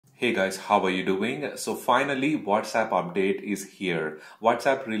Hey guys, how are you doing? So finally, WhatsApp update is here.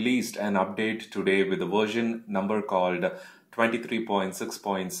 WhatsApp released an update today with a version number called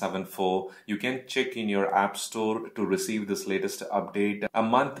 23.6.74. You can check in your app store to receive this latest update. A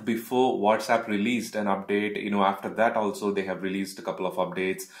month before WhatsApp released an update, after that also they have released a couple of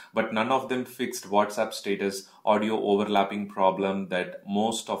updates, but none of them fixed WhatsApp status audio overlapping problem that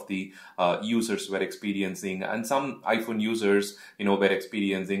most of the users were experiencing, and some iPhone users, were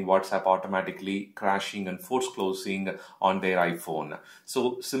experiencing WhatsApp automatically crashing and force closing on their iPhone.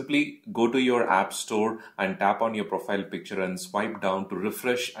 So simply go to your app store and tap on your profile picture and swipe down to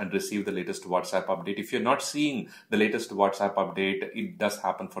refresh and receive the latest WhatsApp update. If you're not seeing the latest WhatsApp update, it does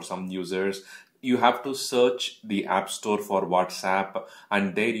happen for some users. You have to search the App Store for WhatsApp,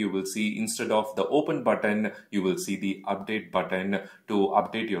 and there you will see, instead of the open button, you will see the update button to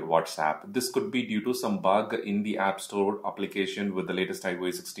update your WhatsApp. This could be due to some bug in the App Store application with the latest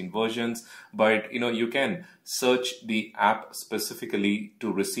iOS 16 versions, but you can search the app specifically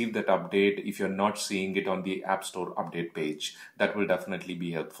to receive that update if you're not seeing it on the App Store update page. That will definitely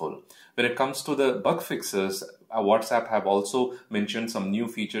be helpful. When it comes to the bug fixes, WhatsApp have also mentioned some new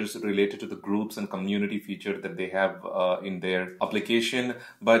features related to the groups and community feature that they have in their application.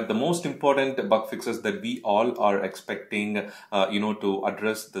 But the most important bug fixes that we all are expecting, to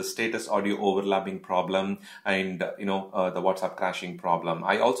address the status audio overlapping problem and, the WhatsApp crashing problem.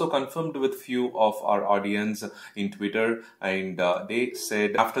 I also confirmed with few of our audience in Twitter, and they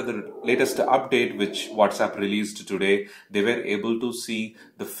said after the latest update which WhatsApp released today, they were able to see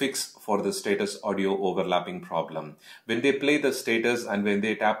the fix for the status audio overlapping problem. When they play the status and when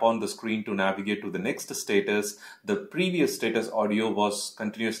they tap on the screen to navigate to the next status, the previous status audio was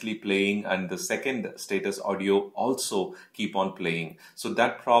continuously playing and the second status audio also keep on playing. So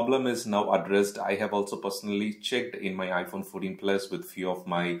that problem is now addressed. I have also personally checked in my iPhone 14 Plus with few of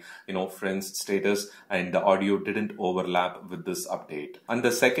my friends' status, and the audio didn't overlap with this update. And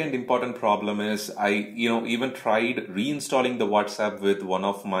the second important problem is I even tried reinstalling the WhatsApp with one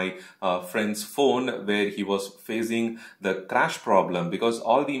of my friend's phone, where he was facing the crash problem because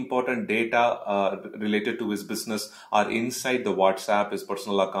all the important data related to his business are inside the WhatsApp, his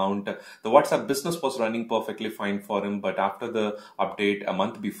personal account. The WhatsApp business was running perfectly fine for him, but after the update a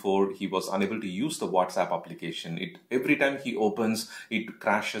month before, he was unable to use the WhatsApp application. Every time he opens, it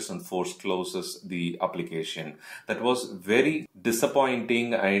crashes and force closes the application. That was very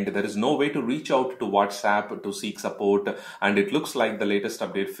disappointing, and there is no way to reach out to WhatsApp to seek support, and it looks like the latest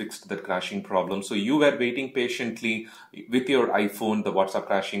update fixed that crashing problem. So you were waiting patiently with your iPhone, the WhatsApp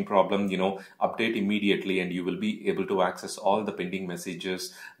crashing problem, update immediately and you will be able to access all the pending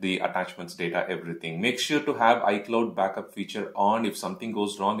messages, the attachments, data, everything. Make sure to have iCloud backup feature on. If something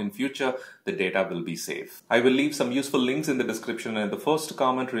goes wrong in future, the data will be safe. I will leave some useful links in the description and the first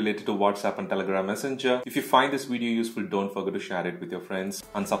comment related to WhatsApp and Telegram Messenger. If you find this video useful, don't forget to share it with your friends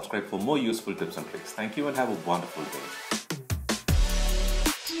and subscribe for more useful tips and tricks. Thank you and have a wonderful day.